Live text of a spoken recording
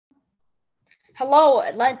Hello,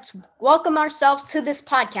 let's welcome ourselves to this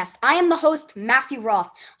podcast. I am the host, Matthew Roth,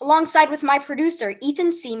 alongside with my producer,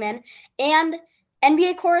 Ethan Seaman, and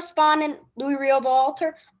NBA correspondent, Louis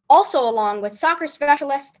Riobhalter, also along with soccer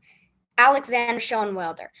specialist, Alexander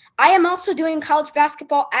Schoenwelder. I am also doing college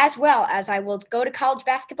basketball as well, as I will go to college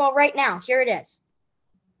basketball right now. Here it is.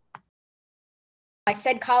 I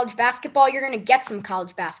said college basketball, you're going to get some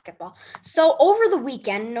college basketball. So over the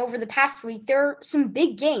weekend and over the past week, there are some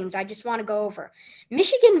big games I just want to go over.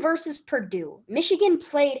 Michigan versus Purdue. Michigan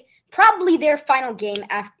played probably their final game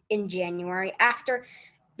in January after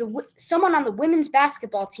someone on the women's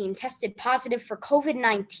basketball team tested positive for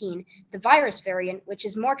COVID-19, the virus variant, which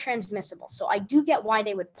is more transmissible. So I do get why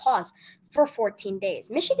they would pause for 14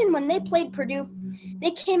 days. Michigan, when they played Purdue,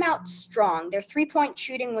 they came out strong. Their three-point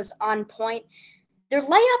shooting was on point. Their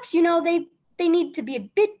layups, they need to be a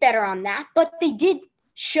bit better on that, but they did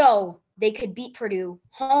show they could beat Purdue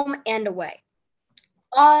home and away.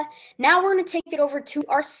 Now we're going to take it over to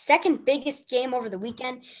our second biggest game over the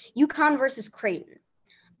weekend, UConn versus Creighton.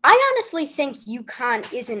 I honestly think UConn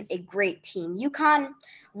isn't a great team. UConn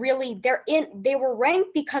really, they were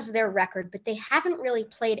ranked because of their record, but they haven't really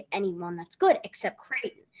played anyone that's good except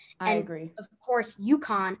Creighton. I agree. Of course,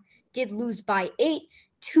 UConn did lose by 8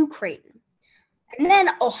 to Creighton. And then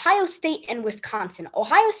Ohio State and Wisconsin.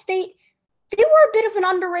 Ohio State, they were a bit of an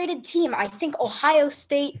underrated team. I think Ohio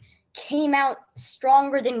State came out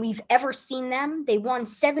stronger than we've ever seen them. They won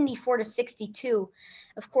 74-62.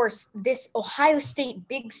 Of course, this Ohio State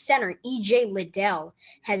big center, E.J. Liddell,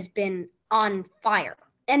 has been on fire.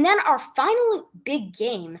 And then our final big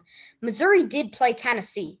game, Missouri did play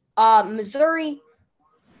Tennessee. Missouri,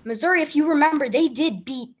 if you remember, they did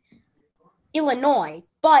beat Illinois,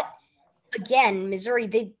 but again, Missouri,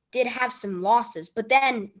 they did have some losses, but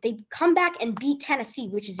then they come back and beat Tennessee,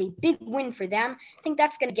 which is a big win for them. I think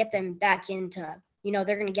that's going to get them back into, they're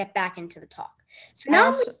going to get back into the talk. So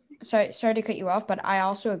now, sorry to cut you off, but I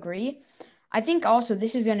also agree. I think also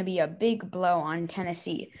this is going to be a big blow on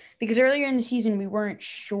Tennessee because earlier in the season, we weren't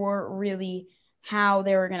sure really how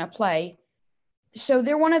they were going to play. So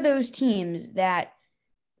they're one of those teams that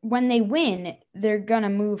when they win, they're going to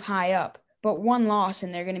move high up. But one loss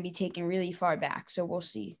and they're going to be taken really far back. So we'll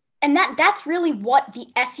see. And that's really what the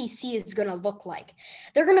SEC is going to look like.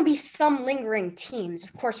 There are going to be some lingering teams.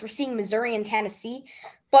 Of course, we're seeing Missouri and Tennessee.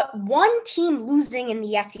 But one team losing in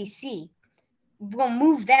the SEC will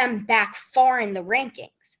move them back far in the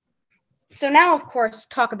rankings. So now, of course,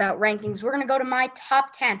 talk about rankings. We're going to go to my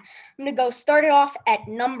top 10. I'm going to go start it off at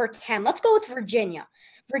number 10. Let's go with Virginia.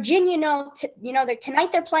 Virginia,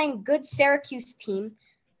 tonight they're playing a good Syracuse team.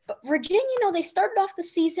 But Virginia, they started off the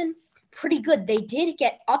season pretty good. They did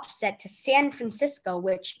get upset to San Francisco,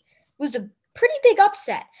 which was a pretty big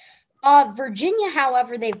upset. Virginia,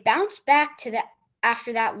 however, they bounced back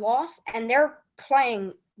after that loss, and they're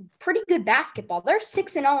playing pretty good basketball. They're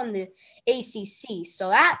 6-0 in the ACC, so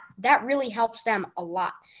that really helps them a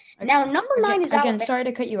lot. Now, number 9 is Alabama. Sorry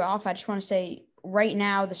to cut you off. I just want to say right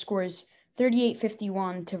now the score is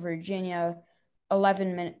 38-51 to Virginia.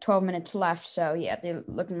 12 minutes left. So, yeah, they're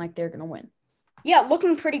looking like they're going to win. Yeah,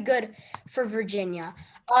 looking pretty good for Virginia.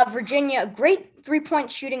 Virginia, a great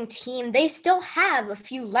three-point shooting team. They still have a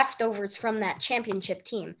few leftovers from that championship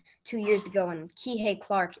team 2 years ago in Kihei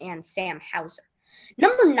Clark and Sam Hauser.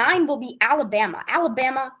 Number 9 will be Alabama.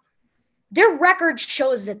 Alabama, their record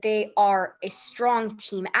shows that they are a strong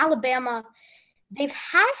team. Alabama, they've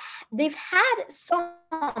had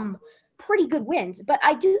some pretty good wins, but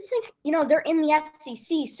I do think, they're in the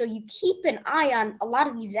SEC, so you keep an eye on a lot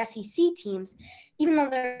of these SEC teams, even though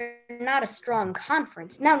they're not a strong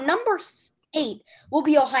conference. Now, number 8 will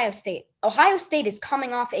be Ohio State. Ohio State is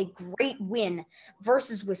coming off a great win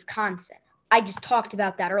versus Wisconsin. I just talked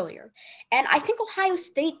about that earlier. And I think Ohio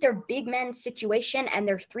State, their big men situation and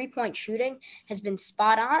their three-point shooting has been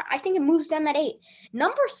spot on. I think it moves them at 8.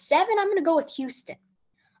 Number 7, I'm going to go with Houston.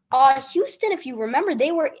 Houston, if you remember,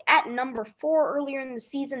 they were at number 4 earlier in the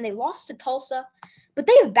season. They lost to Tulsa, but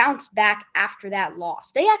they have bounced back after that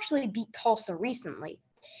loss. They actually beat Tulsa recently.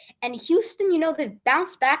 And Houston, they've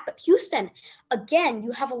bounced back. But Houston, again,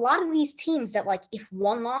 you have a lot of these teams that, if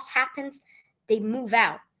one loss happens, they move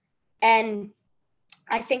out. And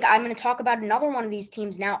I think I'm going to talk about another one of these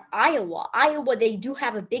teams now, Iowa. Iowa, they do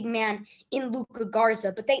have a big man in Luka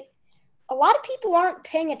Garza, but a lot of people aren't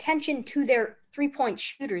paying attention to their three-point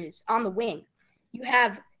shooters on the wing. You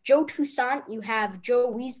have Joe Toussaint, you have Joe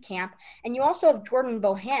Wieskamp, and you also have Jordan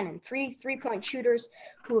Bohannon, three-point shooters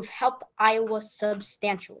who have helped Iowa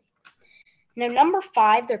substantially. Now, number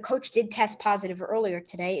 5, their coach did test positive earlier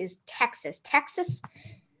today, is Texas. Texas,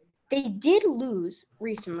 they did lose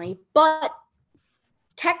recently, but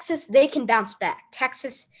Texas, they can bounce back.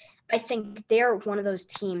 Texas, I think they're one of those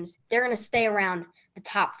teams. They're going to stay around the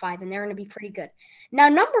top 5, and they're going to be pretty good. Now,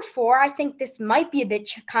 number 4, I think this might be a bit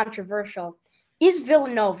controversial, is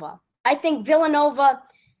Villanova. I think Villanova,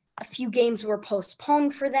 a few games were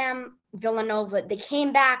postponed for them. Villanova, they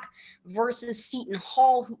came back versus Seton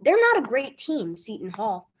Hall. They're not a great team, Seton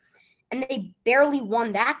Hall, and they barely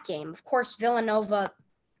won that game. Of course, Villanova,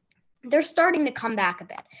 they're starting to come back a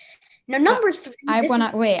bit. Now, number 3.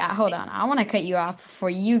 Hold on. I want to cut you off before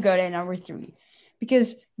you go to number 3,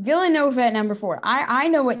 because Villanova at number 4. I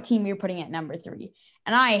know what team you're putting at number 3,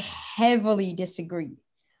 and I heavily disagree.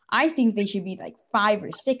 I think they should be like 5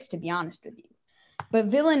 or 6, to be honest with you. But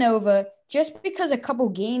Villanova, just because a couple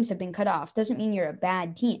games have been cut off, doesn't mean you're a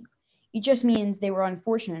bad team. It just means they were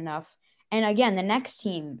unfortunate enough. And again, the next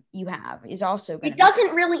team you have is also going to.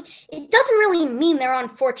 It doesn't really mean they're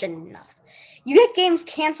unfortunate enough. You get games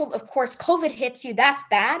canceled, of course, COVID hits you, that's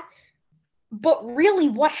bad. But really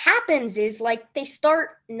what happens is like they start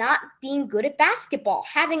not being good at basketball.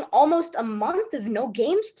 Having almost a month of no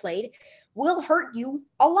games played will hurt you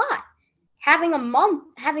a lot.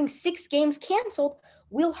 Having 6 games canceled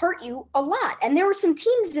will hurt you a lot. And there were some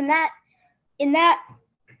teams in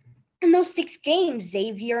those 6 games,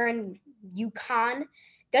 Xavier and UConn,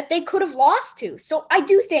 that they could have lost to. So I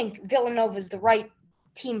do think Villanova is the right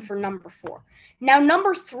team for number 4. Now,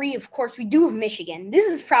 number 3, of course, we do have Michigan. This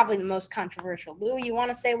is probably the most controversial. Lou, you want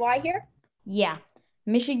to say why here? Yeah.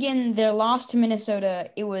 Michigan, their loss to Minnesota,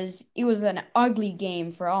 it was an ugly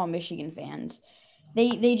game for all Michigan fans.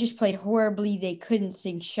 They just played horribly. They couldn't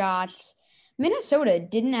sink shots. Minnesota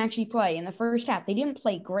didn't actually play in the first half. They didn't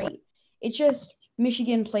play great. It's just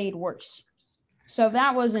Michigan played worse. So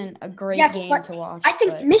that wasn't a great game to watch. I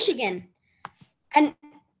think Michigan, and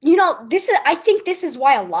I think this is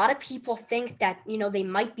why a lot of people think that, they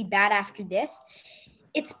might be bad after this.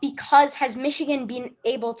 It's because has Michigan been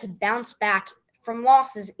able to bounce back from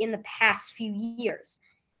losses in the past few years?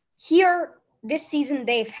 Here, this season,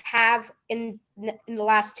 they've in the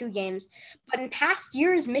last 2 games. But in past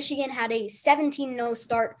years, Michigan had a 17-0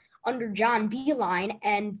 start under John Beilein.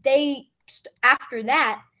 And after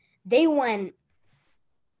that, they went,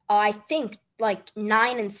 I think, like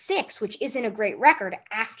 9-6, which isn't a great record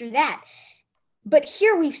after that. But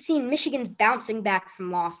here we've seen Michigan's bouncing back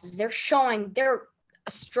from losses. They're showing they're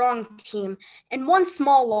a strong team, and one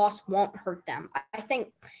small loss won't hurt them. I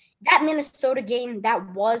think that Minnesota game,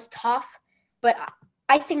 that was tough, but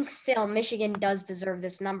I think still Michigan does deserve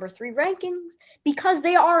this number 3 rankings because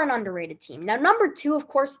they are an underrated team. Now, number 2, of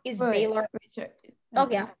course, is Baylor.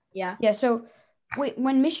 Yeah. Yeah, so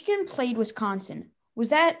when Michigan played Wisconsin,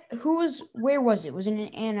 where was it? Was it in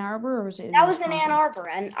Ann Arbor or was it in That was in Ann Arbor,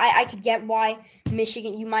 and I could get why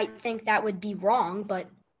Michigan, you might think that would be wrong, but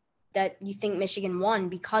that you think Michigan won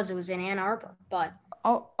because it was in Ann Arbor. But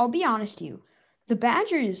I'll be honest to you. The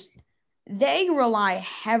Badgers, they rely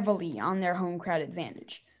heavily on their home crowd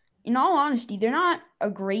advantage. In all honesty, they're not a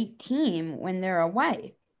great team when they're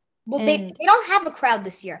away. Well, they don't have a crowd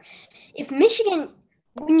this year. If Michigan,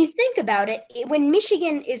 when you think about it, when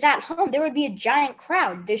Michigan is at home, there would be a giant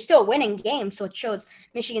crowd. They're still winning games, so it shows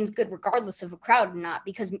Michigan's good regardless of a crowd or not,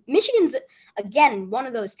 because Michigan's, again, one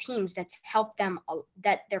of those teams that's helped them,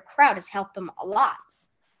 that their crowd has helped them a lot.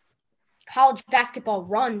 College basketball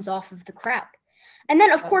runs off of the crowd. And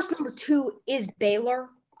then, of course, number 2 is Baylor,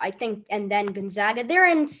 I think, and then Gonzaga. They're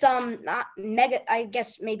in some not mega, I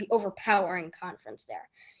guess, maybe overpowering conference there.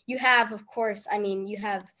 You have, of course, you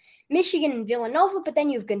have Michigan and Villanova, but then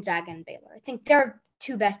you have Gonzaga and Baylor. I think they're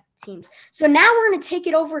 2 best teams. So now we're going to take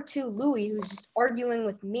it over to Louis, who's just arguing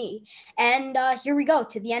with me. And here we go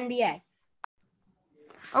to the NBA.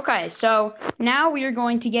 Okay, so now we are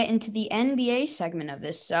going to get into the NBA segment of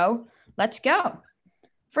this. So let's go.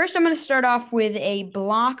 First, I'm going to start off with a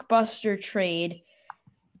blockbuster trade.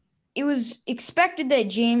 It was expected that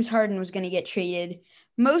James Harden was going to get traded.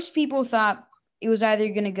 Most people thought it was either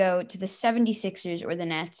going to go to the 76ers or the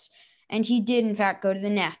Nets, and he did, in fact, go to the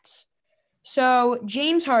Nets. So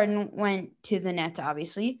James Harden went to the Nets,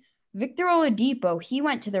 obviously. Victor Oladipo, he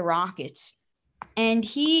went to the Rockets, and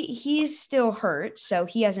he's still hurt, so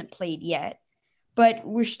he hasn't played yet, but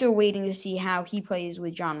we're still waiting to see how he plays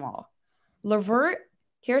with John Wall.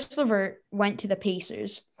 Karis LeVert went to the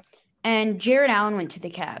Pacers, and Jared Allen went to the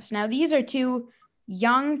Cavs. Now, these are 2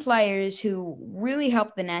 young players who really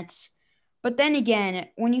helped the Nets. But then again,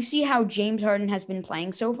 when you see how James Harden has been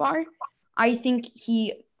playing so far, I think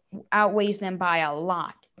he outweighs them by a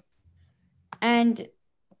lot. And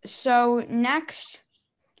so next,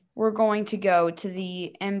 we're going to go to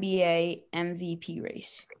the NBA MVP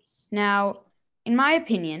race. Now, in my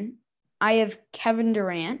opinion, I have Kevin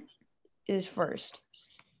Durant is first.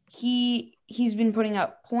 He's been putting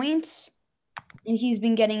up points and he's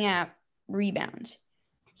been getting at rebounds.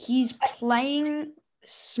 He's playing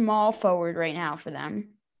small forward right now for them,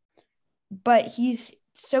 but he's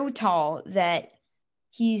so tall that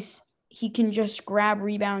he can just grab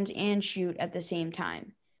rebounds and shoot at the same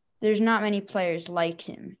time. There's not many players like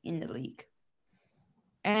him in the league.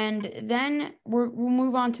 And then we'll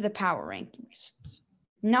move on to the power rankings.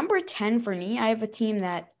 Number 10 for me, I have a team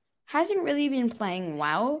that hasn't really been playing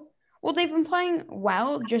well. Well, they've been playing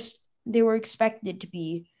well, just they were expected to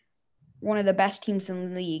be one of the best teams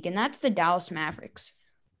in the league, and that's the Dallas Mavericks.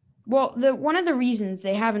 Well, one of the reasons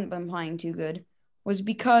they haven't been playing too good was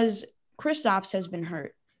because Kristaps has been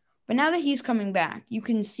hurt. But now that he's coming back, you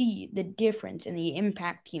can see the difference in the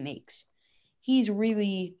impact he makes. He's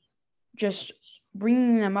really just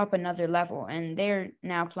bringing them up another level, and they're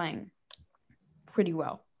now playing pretty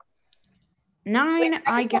well. I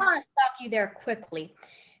just want to stop you there quickly.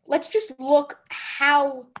 Let's just look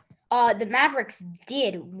how the Mavericks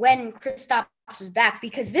did when Kristaps was back,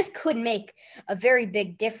 because this could make a very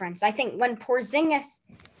big difference. I think when Porzingis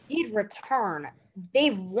did return,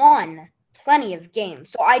 they've won plenty of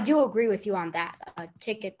games. So I do agree with you on that.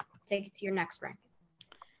 Take it to your next rank.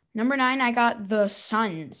 Number 9, I got the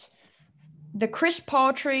Suns. The Chris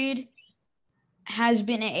Paul trade has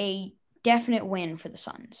been a definite win for the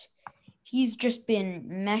Suns. He's just been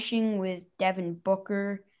meshing with Devin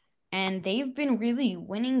Booker, and they've been really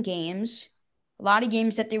winning games, a lot of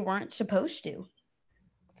games that they weren't supposed to.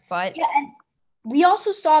 But yeah, and we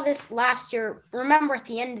also saw this last year. Remember, at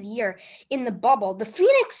the end of the year in the bubble, the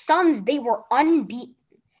Phoenix Suns, they were unbeaten.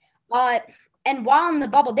 And while in the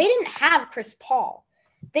bubble, they didn't have Chris Paul.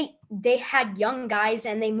 They had young guys,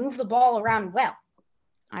 and they moved the ball around well.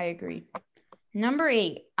 I agree. Number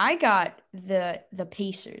 8, I got the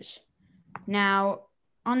Pacers. Now,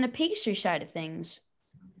 on the Pacers side of things,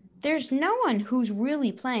 there's no one who's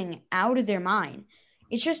really playing out of their mind.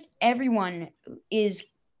 It's just everyone is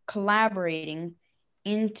collaborating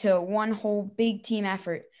into one whole big team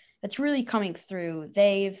effort that's really coming through.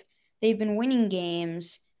 They've been winning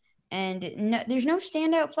games, and there's no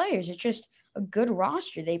standout players. It's just a good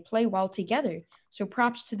roster. They play well together. So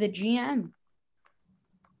props to the GM.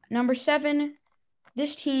 Number 7,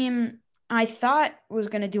 this team I thought was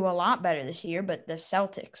going to do a lot better this year, but the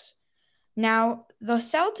Celtics. Now, the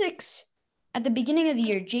Celtics, at the beginning of the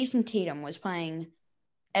year, Jason Tatum was playing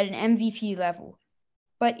at an MVP level.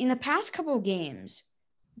 But in the past couple of games,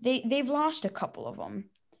 they've lost a couple of them.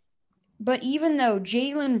 But even though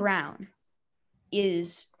Jaylen Brown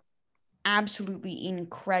is absolutely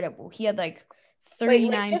incredible, he had like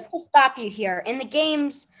 39. Wait, just to stop you here, in the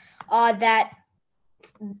games that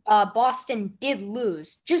Boston did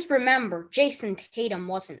lose, just remember Jason Tatum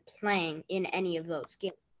wasn't playing in any of those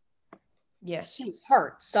games. Yes. He was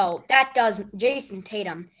hurt. So that does Jason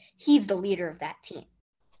Tatum, he's the leader of that team.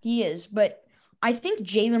 He is, but I think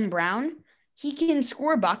Jaylen Brown, he can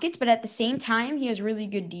score buckets, but at the same time, he has really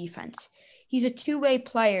good defense. He's a two-way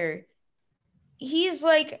player. He's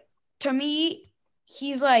like, to me,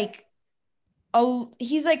 he's like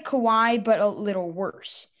Kawhi, but a little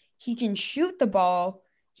worse. He can shoot the ball.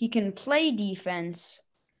 He can play defense.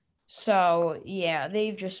 So, yeah,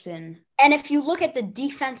 they've just been. And if you look at the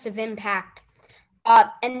defensive impact,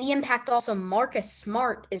 and the impact also Marcus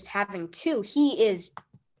Smart is having too, he is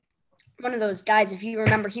one of those guys. If you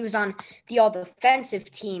remember, he was on the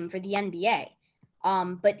all-defensive team for the NBA.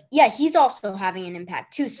 But, yeah, he's also having an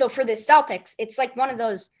impact too. So for the Celtics, it's like one of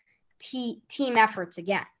those team efforts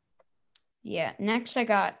again. Yeah, next I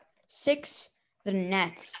got 6, the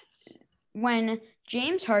Nets. When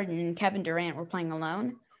James Harden and Kevin Durant were playing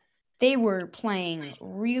alone, they were playing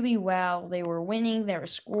really well. They were winning. They were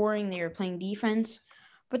scoring. They were playing defense.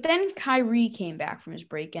 But then Kyrie came back from his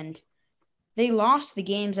break, and they lost the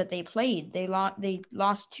games that they played. They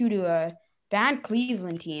lost 2 to a bad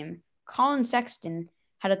Cleveland team. Colin Sexton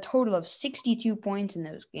had a total of 62 points in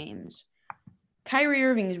those games. Kyrie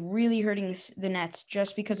Irving is really hurting the Nets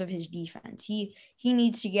just because of his defense. He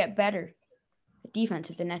needs to get better at defense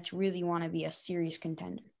if the Nets really want to be a serious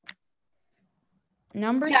contender.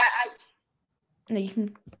 No, you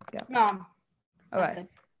can go. No. Okay.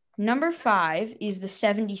 Number 5 is the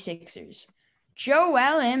 76ers.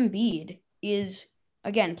 Joel Embiid is,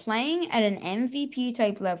 again, playing at an MVP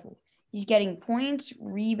type level. He's getting points,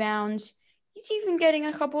 rebounds. He's even getting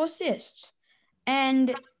a couple assists.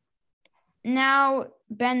 And now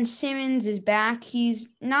Ben Simmons is back. He's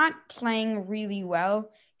not playing really well.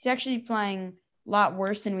 He's actually playing a lot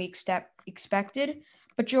worse than we expected.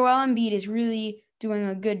 But Joel Embiid is really doing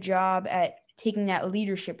a good job at taking that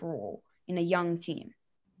leadership role in a young team.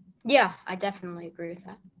 Yeah, I definitely agree with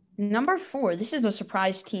that. Number 4, this is a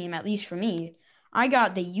surprise team, at least for me. I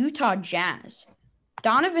got the Utah Jazz.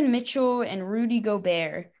 Donovan Mitchell and Rudy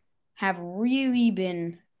Gobert have really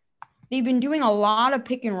been they've been doing a lot of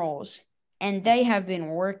pick and rolls, and they have been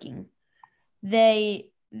working.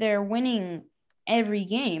 They're winning every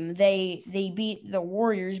game. They beat the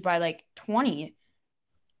Warriors by like 20.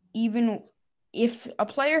 Even if a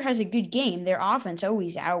player has a good game, their offense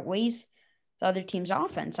always outweighs the other team's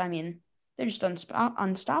offense. I mean, they're just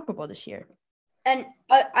unstoppable this year. And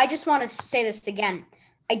I just want to say this again.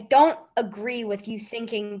 I don't agree with you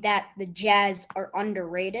thinking that the Jazz are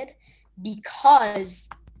underrated, because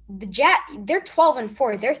the Jazz, they're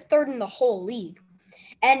 12-4. They're third in the whole league.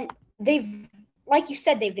 And they've, like you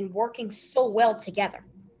said, they've been working so well together.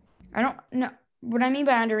 I don't know what I mean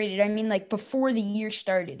by underrated. I mean, like, before the year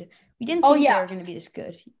started, we didn't think they were going to be this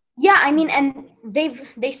good. Yeah, I mean, and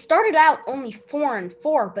they started out only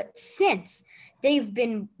 4-4, but since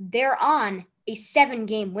they're on a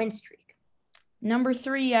 7-game win streak. Number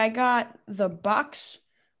 3, I got the Bucks,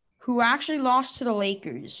 who actually lost to the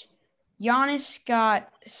Lakers. Giannis got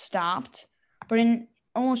stopped, but in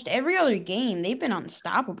almost every other game, they've been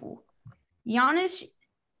unstoppable. Giannis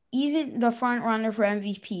isn't the front runner for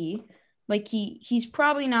MVP. Like, he's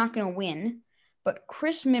probably not going to win, but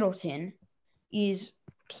Chris Middleton is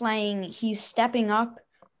playing, he's stepping up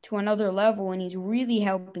to another level, and he's really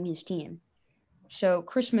helping his team. So,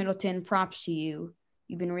 Chris Middleton, props to you.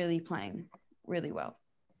 You've been really playing really well.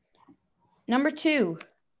 Number 2,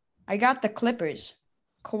 I got the Clippers.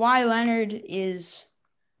 Kawhi Leonard is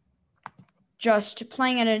just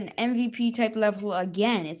playing at an MVP type level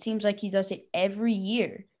again. It seems like he does it every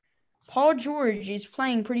year. Paul George is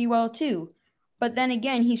playing pretty well too, but then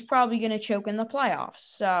again, he's probably going to choke in the playoffs,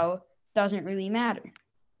 so doesn't really matter.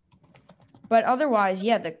 But otherwise,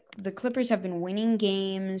 yeah, the Clippers have been winning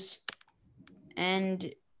games,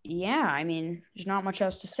 and yeah, I mean, there's not much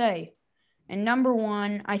else to say. And number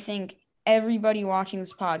 1, I think everybody watching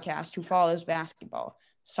this podcast who follows basketball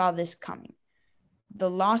saw this coming. The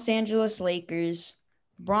Los Angeles Lakers,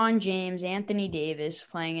 LeBron James, Anthony Davis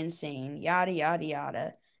playing insane, yada, yada,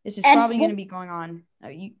 yada. This is probably going to be going on.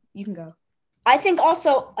 You can go. I think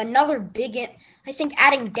also I think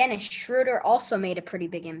adding Dennis Schroeder also made a pretty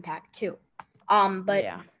big impact too. But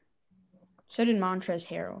yeah. So did Montrezl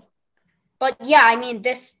Harrell. But yeah, I mean,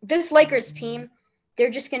 this Lakers team, they're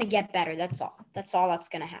just going to get better. That's all that's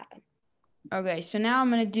going to happen. Okay, so now I'm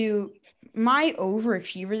going to do my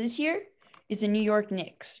overachiever this year is the New York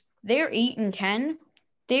Knicks. They're 8-10.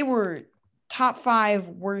 They were top 5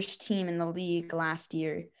 worst team in the league last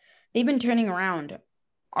year. They've been turning around.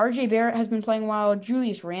 RJ Barrett has been playing well.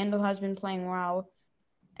 Julius Randle has been playing well.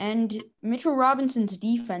 And Mitchell Robinson's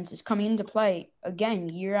defense is coming into play again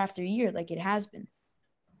year after year like it has been.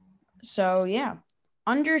 So, yeah.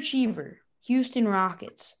 Underachiever, Houston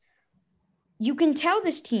Rockets. You can tell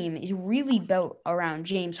this team is really built around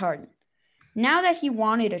James Harden. Now that he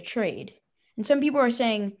wanted a trade, and some people are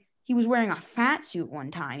saying he was wearing a fat suit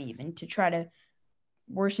one time even to try to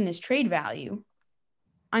worsen his trade value.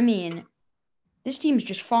 I mean, this team's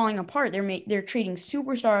just falling apart. They're trading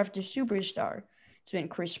superstar after superstar. It's been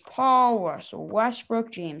Chris Paul, Russell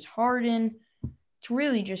Westbrook, James Harden. It's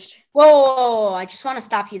really just... Whoa. I just want to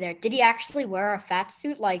stop you there. Did he actually wear a fat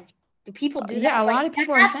suit? Like, do people do that? Yeah, a lot of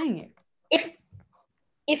people are saying it.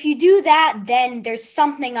 If you do that, then there's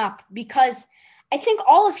something up, because I think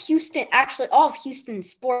all of Houston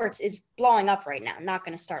sports is blowing up right now. I'm not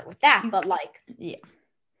going to start with that, but like... Yeah.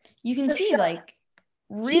 You can see, like,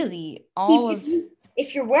 really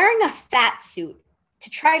if you're wearing a fat suit to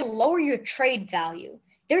try to lower your trade value,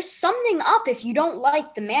 there's something up if you don't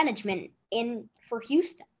like the management for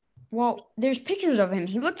Houston. Well, there's pictures of him.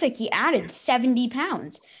 He looks like he added 70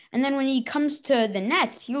 pounds. And then when he comes to the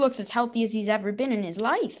Nets, he looks as healthy as he's ever been in his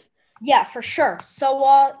life. Yeah, for sure.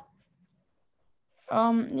 So,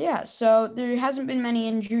 yeah, so there hasn't been many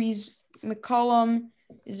injuries. McCollum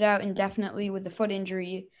is out indefinitely with the foot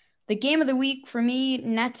injury. The game of the week for me,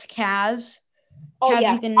 Nets-Cavs. Oh,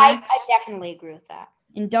 yeah, I definitely agree with that.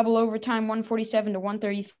 In double overtime,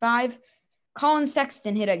 147-135. Colin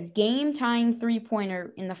Sexton hit a game-tying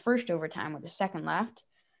three-pointer in the first overtime with a second left.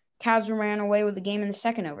 Cavs ran away with the game in the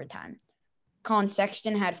second overtime. Colin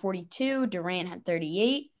Sexton had 42. Durant had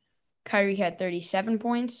 38. Kyrie had 37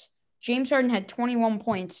 points. James Harden had 21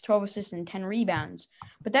 points, 12 assists, and 10 rebounds.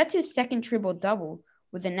 But that's his second triple-double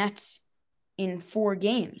with the Nets in 4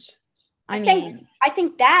 games. I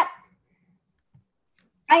think that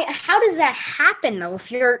how does that happen though? If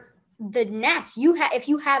you're the Nets, if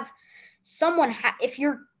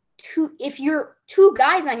your if your two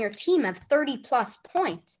guys on your team have 30 plus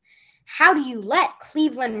points, how do you let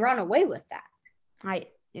Cleveland run away with that?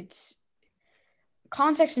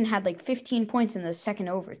 Colin Sexton had like 15 points in the second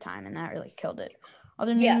overtime, and that really killed it.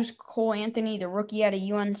 Other news, Cole Anthony, the rookie out of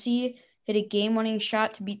UNC, hit a game-winning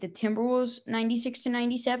shot to beat the Timberwolves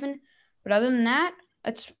 96-97. But other than that,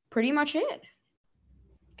 that's pretty much it.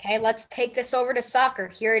 Okay, let's take this over to soccer.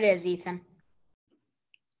 Here it is, Ethan.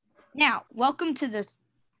 Now, welcome to the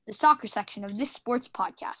soccer section of this sports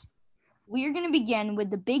podcast. We are going to begin with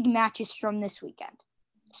the big matches from this weekend,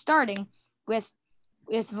 starting with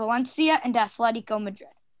Valencia and Atletico Madrid.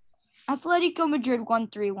 Atletico Madrid won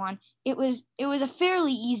 3-1. It was a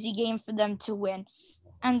fairly easy game for them to win,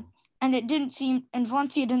 and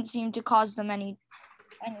Valencia didn't seem to cause them any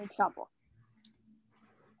trouble.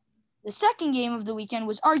 The second game of the weekend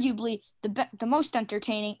was arguably the most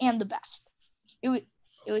entertaining and the best. It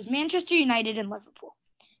was Manchester United and Liverpool.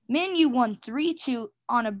 Man U won 3-2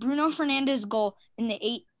 on a Bruno Fernandes goal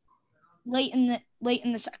late in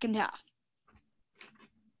the second half.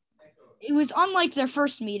 It was unlike their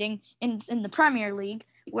first meeting in the Premier League,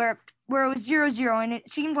 where it was 0-0, and it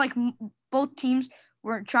seemed like both teams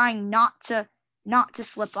were trying not to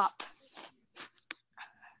slip up.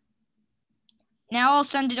 Now I'll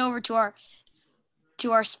send it over to our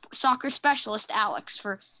soccer specialist Alex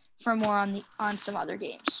for more on some other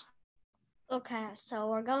games. Okay, so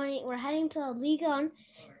we're heading to Ligue 1.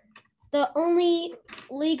 The only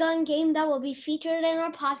Ligue 1 game that will be featured in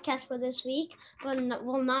our podcast for this week will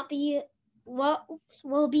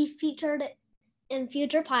be featured in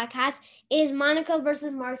future podcasts is Monaco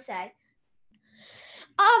versus Marseille.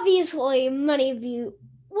 Obviously, many of you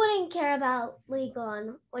wouldn't care about Ligue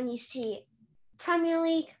 1 when you see Premier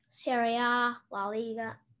League, Serie A, La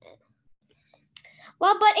Liga.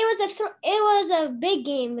 Well, but it was a big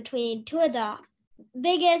game between two of the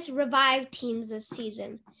biggest revived teams this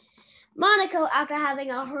season. Monaco, after having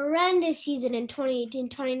a horrendous season in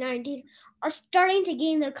 2018-2019, are starting to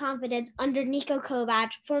gain their confidence under Niko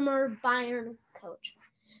Kovac, former Bayern coach.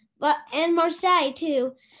 And Marseille,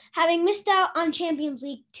 too, having missed out on Champions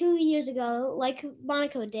League 2 years ago, like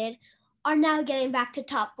Monaco did, are now getting back to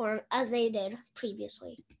top form as they did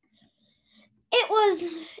previously.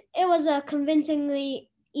 It was a convincingly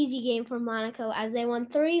easy game for Monaco as they won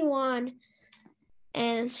 3-1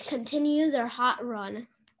 and continue their hot run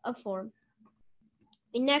of form.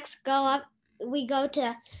 We go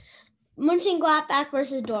to Mönchengladbach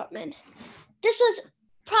versus Dortmund. This was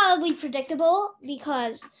probably predictable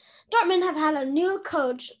because Dortmund have had a new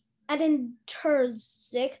coach, Edin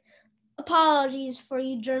Terzic. Apologies for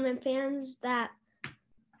you German fans that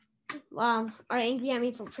are angry at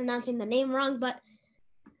me for pronouncing the name wrong, but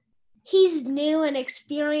he's new and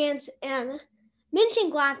experienced, and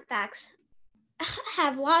Mönchengladbach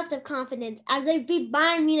have lots of confidence as they beat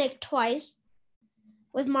Bayern Munich twice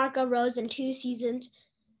with Marco Rose in 2 seasons.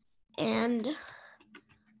 And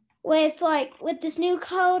with this new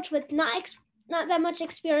coach, with not that much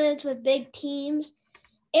experience with big teams,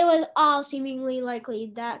 it was all seemingly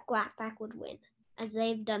likely that Gladbach would win, as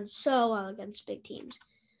they've done so well against big teams.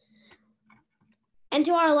 And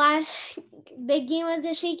to our last big game of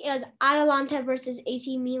this week, it was Atalanta versus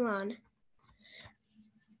AC Milan.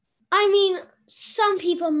 I mean, some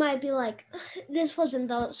people might be like, this wasn't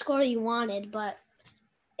the score you wanted, but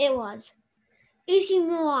it was. AC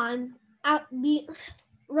Milan,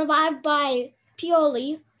 revived by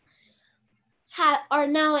Pioli, are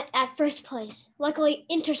now at first place. Luckily,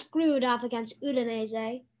 Inter screwed up against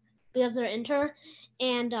Udinese because they're Inter,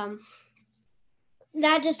 and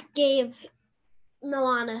that just gave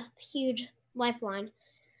Milan a huge lifeline.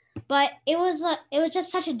 But it was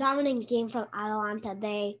just such a dominant game from Atalanta.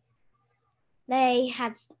 They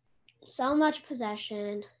had so much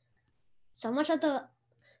possession, so much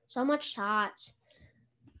shots,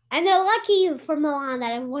 and they're lucky for Milan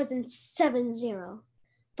that it wasn't 7-0.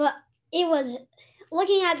 But it was,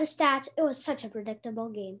 looking at the stats, it was such a predictable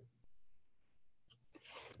game.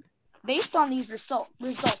 Based on these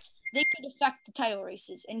results, they could affect the title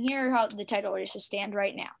races. And here are how the title races stand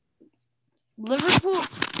right now. Liverpool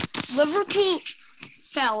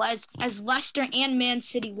fell as Leicester and Man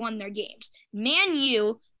City won their games. Man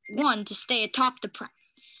U won to stay atop the Prem.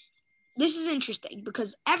 This is interesting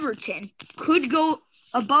because Everton could go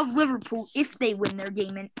above Liverpool if they win their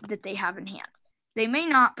game that they have in hand. They may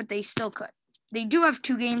not, but they still could. They do have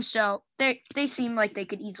 2 games, so they seem like they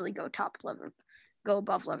could easily go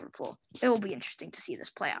above Liverpool. It will be interesting to see this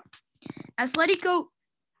play out. Atletico,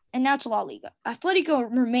 and now to La Liga. Atletico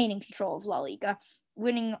remain in control of La Liga,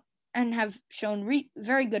 winning and have shown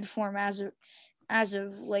very good form as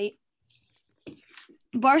of late.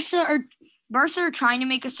 Barca are trying to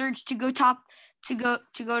make a surge to go top to go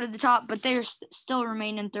to the top, but they're still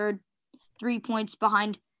remain in third, 3 points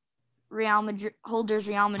behind Real Madrid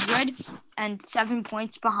and 7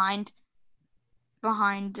 points behind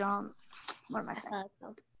what am I saying?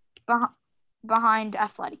 Behind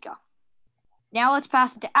Atletico. Now let's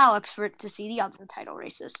pass it to Alex to see the other title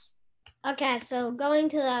races. Okay, so going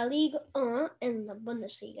to the Ligue 1 and the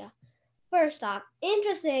Bundesliga. First off,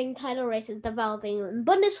 interesting title races developing in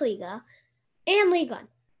Bundesliga and Ligue 1.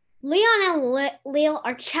 Lyon and Lille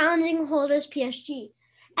are challenging holders PSG.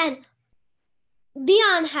 And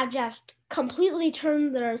Lyon have just completely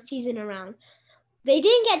turned their season around. They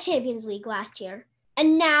didn't get Champions League last year,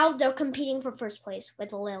 and now they're competing for first place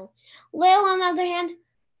with Lille. Lille, on the other hand,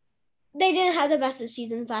 they didn't have the best of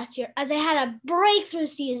seasons last year, as they had a breakthrough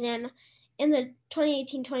season in the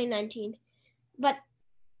 2018-2019. But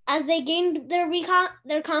as they gained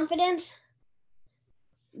their confidence,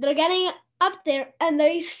 they're getting up there, and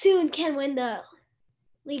they soon can win the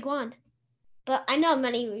Ligue 1. But I know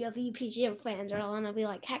many of you PSG fans are going to be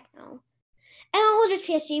like, heck no. And the holders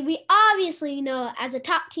PSG, we obviously know as a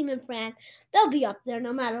top team in France, they'll be up there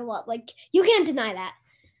no matter what. Like, you can't deny that.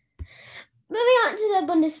 Moving on to the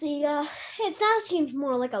Bundesliga, it now seems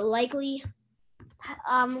more like a likely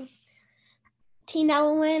team that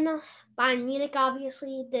will win. Bayern Munich,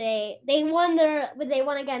 obviously, they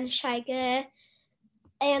won against Schalke,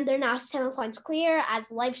 and they're now 7 points clear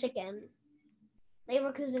as Leipzig and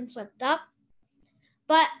Leverkusen slipped up.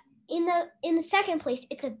 But in the second place,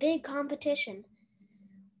 it's a big competition.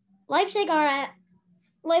 Leipzig are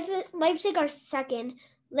second,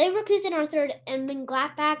 Leverkusen are third, and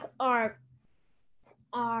Mönchengladbach are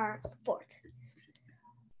fourth.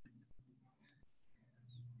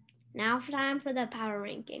 Now time for the power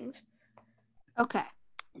rankings. Okay,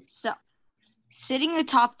 so sitting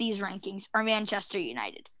atop these rankings are Manchester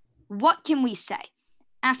United. What can we say?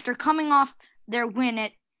 After coming off their win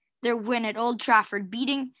at Old Trafford,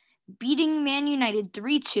 beating Man United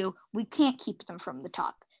 3-2, we can't keep them from the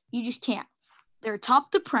top. You just can't. They're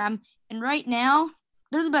atop the Prem, and right now,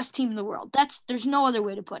 they're the best team in the world. There's no other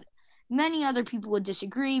way to put it. Many other people would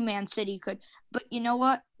disagree. Man City could. But you know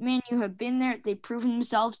what? Man U have been there. They've proven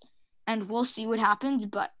themselves, and we'll see what happens.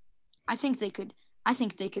 But I think they could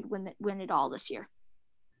win it all this year.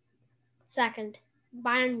 Second,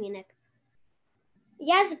 Bayern Munich.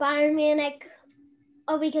 Yes, Bayern Munich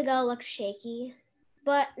a week ago looked shaky,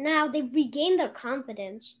 but now they've regained their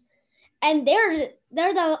confidence. And they're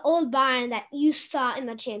the old Bayern that you saw in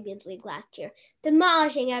the Champions League last year,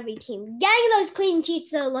 demolishing every team, getting those clean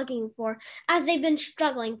sheets they're looking for as they've been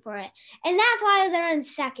struggling for it. And that's why they're in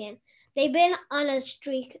second. They've been on a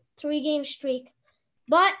 3-game streak,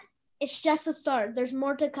 but it's just a start. There's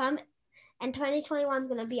more to come, and 2021 is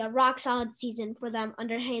going to be a rock-solid season for them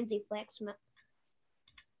under Hansi Flick.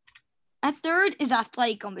 At third is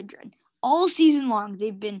Atletico Madrid. All season long,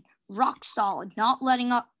 they've been rock solid, not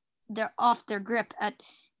letting up off their grip at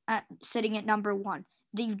sitting at number one.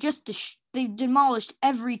 They've demolished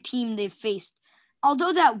every team they've faced.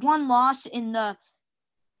 Although that one loss in the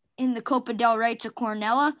Copa del Rey to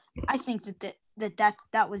Cornella, I think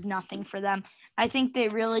that was nothing for them. I think they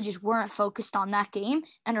really just weren't focused on that game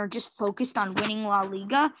and are just focused on winning La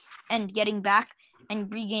Liga and getting back and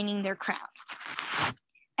regaining their crown.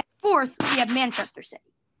 At fourth, we have Manchester City.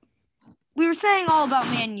 We were saying all about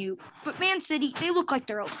Man U, but Man City, they look like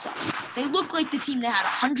their old selves. They look like the team that had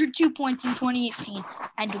 102 points in 2018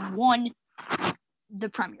 and won the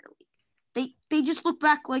Premier League. They just look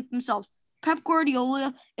back like themselves. Pep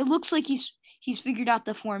Guardiola, it looks like he's figured out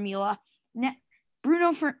the formula.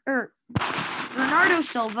 Bernardo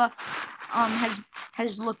Silva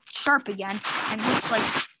has looked sharp again and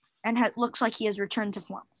looks like he has returned to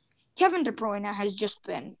form. Kevin De Bruyne has just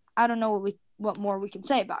been, I don't know what more we can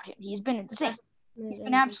say about him. He's been insane. He's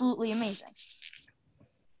been absolutely amazing.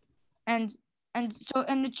 And it's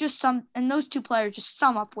just those two players just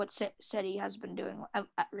sum up what City has been doing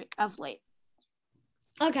of late.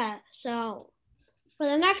 Okay, so for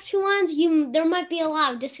the next two ones, there might be a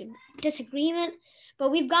lot of disagreement,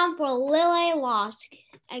 but we've gone for Lille LOSC,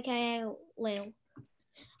 aka Lille.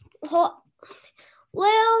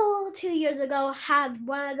 Lille 2 years ago had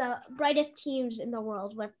one of the brightest teams in the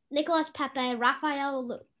world with Nicolas Pepe,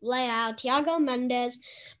 Rafael Leao, Thiago Mendes,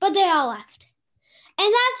 but they all left.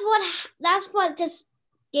 And that's what just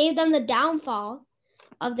gave them the downfall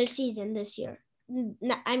of their season last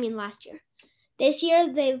year. This year,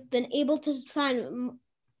 they've been able to sign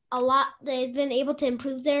a lot. They've been able to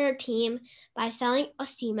improve their team by selling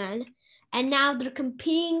Osimhen, and now they're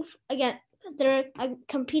competing again. They're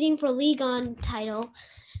competing for Ligue 1 title,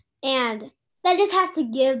 and that just has to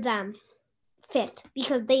give them fit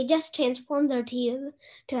because they just transformed their team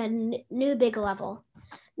to a new big level.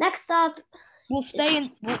 Next up, we will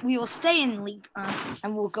stay in league,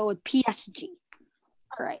 and we'll go with PSG.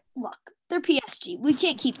 All right, look, they're PSG. We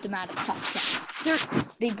can't keep them out of the top 10.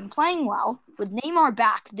 They've been playing well. With Neymar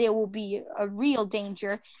back, they will be a real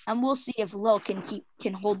danger, and we'll see if Lille can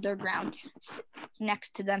hold their ground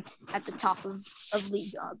next to them at the top of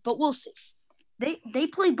league. But we'll see. They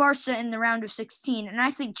play Barca in the round of 16, and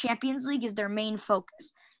I think Champions League is their main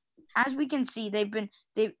focus. As we can see, they made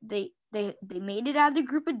it out of the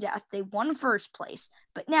group of death. They won first place,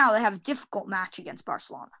 but now they have a difficult match against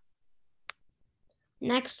Barcelona.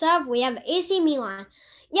 Next up, we have AC Milan.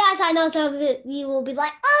 Yes, I know some of you will be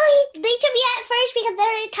like, oh, they should be at first because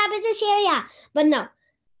they're top of this area. But no,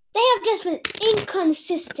 they have just been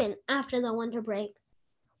inconsistent after the winter break.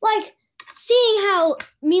 Like, seeing how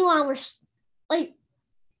Milan were, like,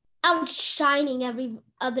 outshining every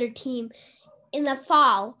other team in the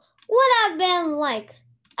fall would have been, like,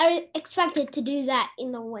 I expected to do that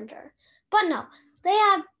in the winter. But no, they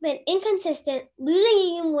have been inconsistent,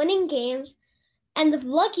 losing and winning games. And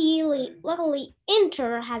luckily,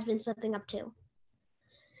 Inter has been slipping up too.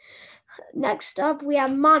 Next up, we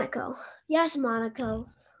have Monaco. Yes, Monaco.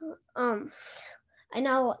 I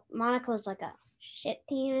know Monaco is like a shit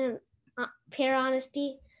team, pure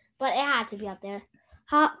honesty, but it had to be up there.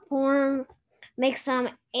 Hot form makes them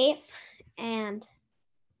 8th, and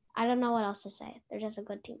I don't know what else to say. They're just a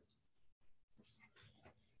good team.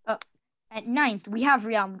 At 9th, we have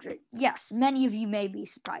Real Madrid. Yes, many of you may be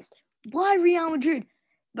surprised. Why Real Madrid?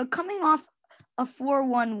 But coming off a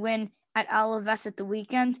 4-1 win at Alaves at the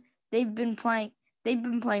weekend, they've been playing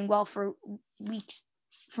well for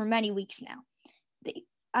many weeks now.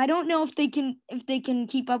 I don't know if they can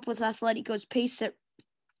keep up with Atletico's pace at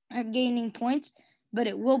gaining points, but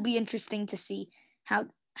it will be interesting to see how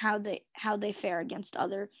they fare against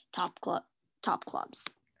other top clubs.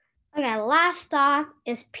 Okay, last stop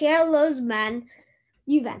is Pirlo's men,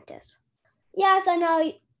 Juventus. Yes, I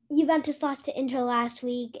know Juventus lost to Inter last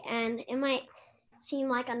week, and it might seem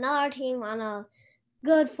like another team on a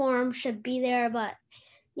good form should be there, but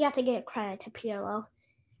you have to give credit to Pirlo.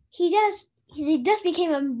 He just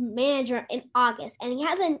became a manager in August, and he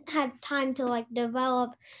hasn't had time to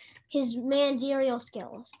develop his managerial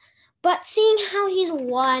skills. But seeing how he's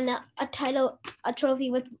won a trophy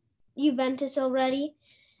with Juventus already,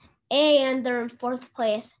 and they're in 4th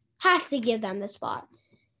place, has to give them the spot.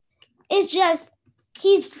 It's just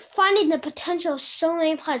he's finding the potential of so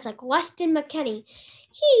many players like Weston McKennie.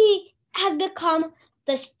 He has become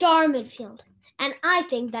the star midfield. And I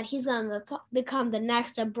think that he's going to become the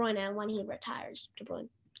next De Bruyne when he retires. De Bruyne.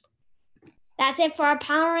 That's it for our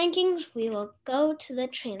power rankings. We will go to the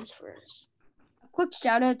transfers. A quick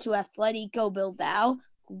shout out to Atletico Bilbao,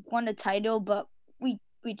 who won a title, but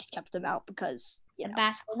we just kept them out because the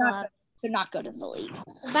Basque Club. They're not good in the league.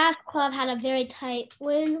 The Basque Club had a very tight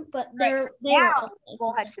win, but we'll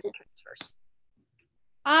head to the transfers.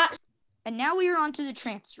 And now we are on to the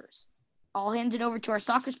transfers. I'll hand it over to our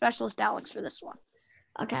soccer specialist, Alex, for this one.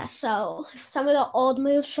 Okay, so some of the old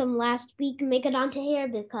moves from last week make it onto here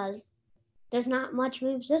because there's not much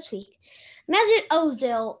moves this week. Mesut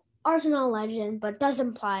Ozil, Arsenal legend, but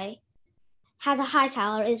doesn't play, has a high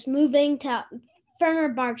salary, is moving to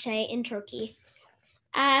Fenerbahce in Turkey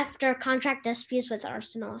after contract disputes with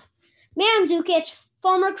Arsenal. Mandzukic,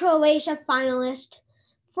 former Croatia finalist,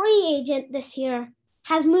 free agent this year,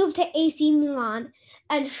 has moved to AC Milan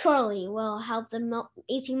and surely will help the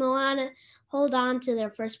AC Milan hold on to their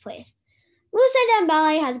first place. Moussa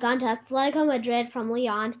Dembele has gone to Atletico Madrid from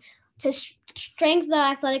Lyon to strengthen the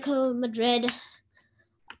Atletico Madrid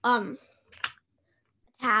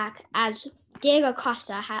attack as Diego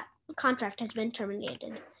Costa contract has been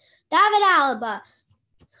terminated. David Alaba,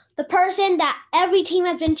 the person that every team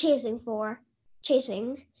has been chasing,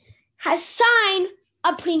 has signed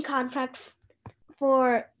a pre-contract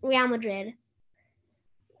for Real Madrid.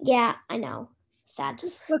 Yeah, I know. Sad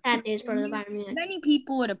news for the Bayern Munich. Many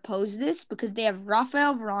people would oppose this because they have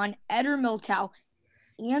Rafael Varane, Eder Militao,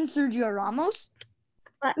 and Sergio Ramos.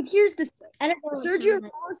 But here's the thing. Sergio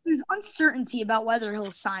Ramos, there's uncertainty about whether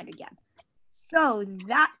he'll sign again. So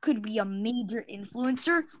that could be a major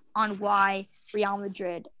influencer on why Real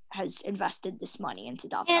Madrid has invested this money into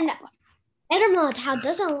David Alaba. Eder Militao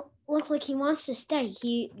doesn't look like he wants to stay.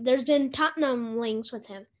 There's been Tottenham links with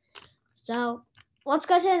him. So let's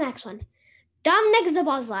go to the next one. Dominic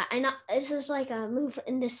Szoboszlai. I know this is like a move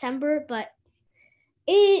in December, but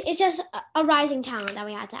it's just a rising talent that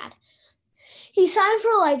we had to add. He signed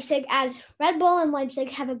for Leipzig as Red Bull and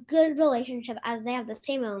Leipzig have a good relationship as they have the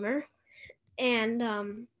same owner. And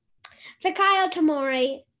Fikayo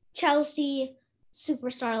Tomori, Chelsea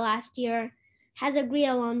superstar last year, has agreed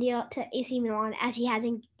a loan deal to AC Milan as he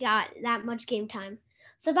hasn't got that much game time.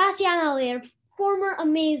 Sebastian Aller, former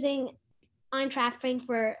amazing Eintracht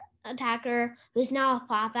Frankfurt attacker who's now a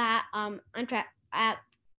flop at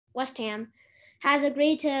West Ham, has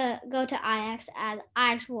agreed to go to Ajax, as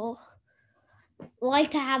Ajax will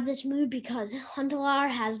like to have this move because Huntelaar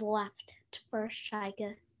has left for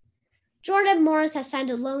Schalke. Jordan Morris has signed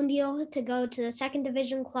a loan deal to go to the second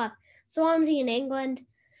division club Swansea in England.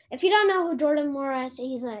 If you don't know who Jordan Morris is,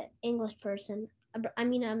 he's an English person.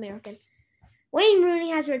 American. Wayne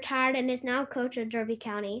Rooney has retired and is now coach of Derby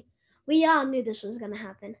County. We all knew this was going to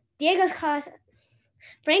happen.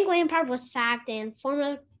 Frank Lampard was sacked and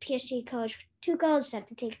former PSG coach Tuchel is set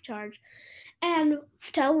to take charge. And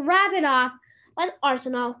to wrap it off with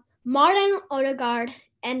Arsenal, Martin Odegaard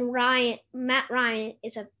and Matt Ryan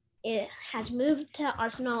has moved to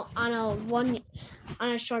Arsenal on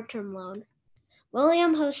a short-term loan.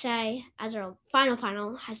 William Jose, as our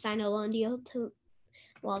final, has signed a loan deal to.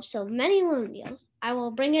 Well, so many loan deals. I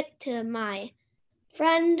will bring it to my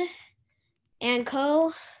friend and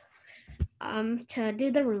co to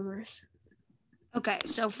do the rumors. Okay,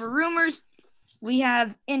 so for rumors, we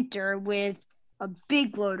have Inter with a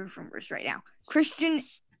big load of rumors right now. Christian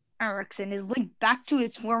Eriksen is linked back to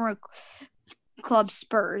his former club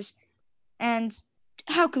Spurs. And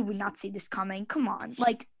how could we not see this coming? Come on.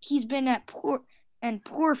 Like, he's been at poor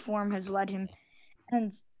form has led him.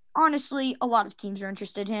 And honestly, a lot of teams are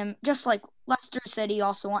interested in him. Just like Leicester City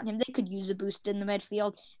also want him. They could use a boost in the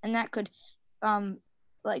midfield, and that could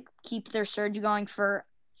keep their surge going for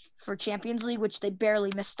Champions League, which they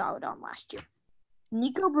barely missed out on last year.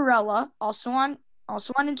 Nico Barella, also on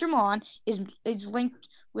Inter Milan, is linked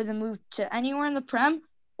with a move to anywhere in the Prem,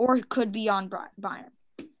 or it could be on Bayern.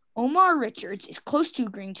 Omar Richards is close to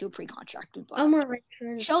agreeing to a pre-contract with Bayern. Omar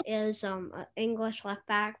Richards is an English left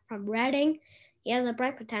back from Reading. He has a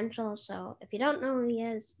bright potential, so if you don't know who he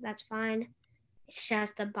is, that's fine. It's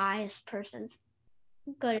just a biased person.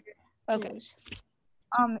 Good news.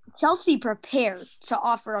 Chelsea prepared to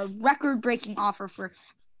offer a record-breaking offer for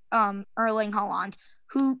Erling Haaland,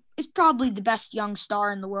 who is probably the best young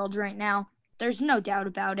star in the world right now. There's no doubt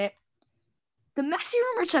about it. The Messi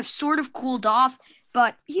rumors have sort of cooled off,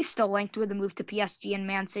 but he's still linked with a move to PSG and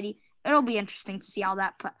Man City. It'll be interesting to see how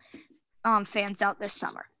that fans out this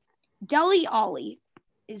summer. Dele Alli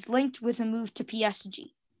is linked with a move to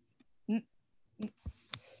PSG.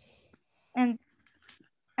 And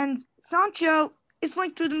Sancho is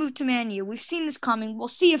linked with a move to Man U. We've seen this coming. We'll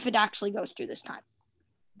see if it actually goes through this time.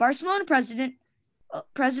 Barcelona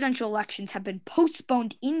presidential elections have been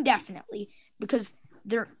postponed indefinitely because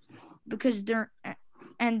of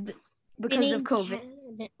COVID.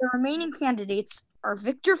 The remaining candidates are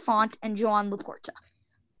Victor Font and Joan Laporta.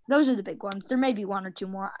 Those are the big ones. There may be one or two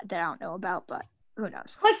more that I don't know about, but who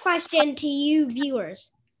knows? Quick question to you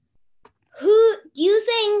viewers. Who do you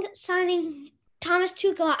think signing Thomas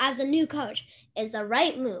Tuchel as a new coach is the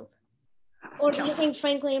right move? Or do you think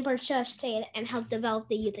Frank Lampard should have stayed and helped develop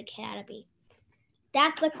the youth academy?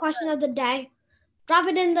 That's the question of the day. Drop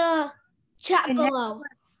it in the chat below.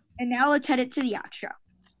 Now let's head it to the outro.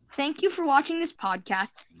 Thank you for watching this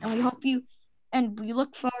podcast, and we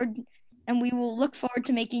will look forward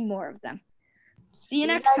to making more of them. See you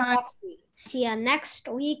next time. See you next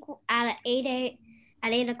week at 8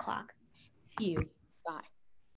 o'clock. You.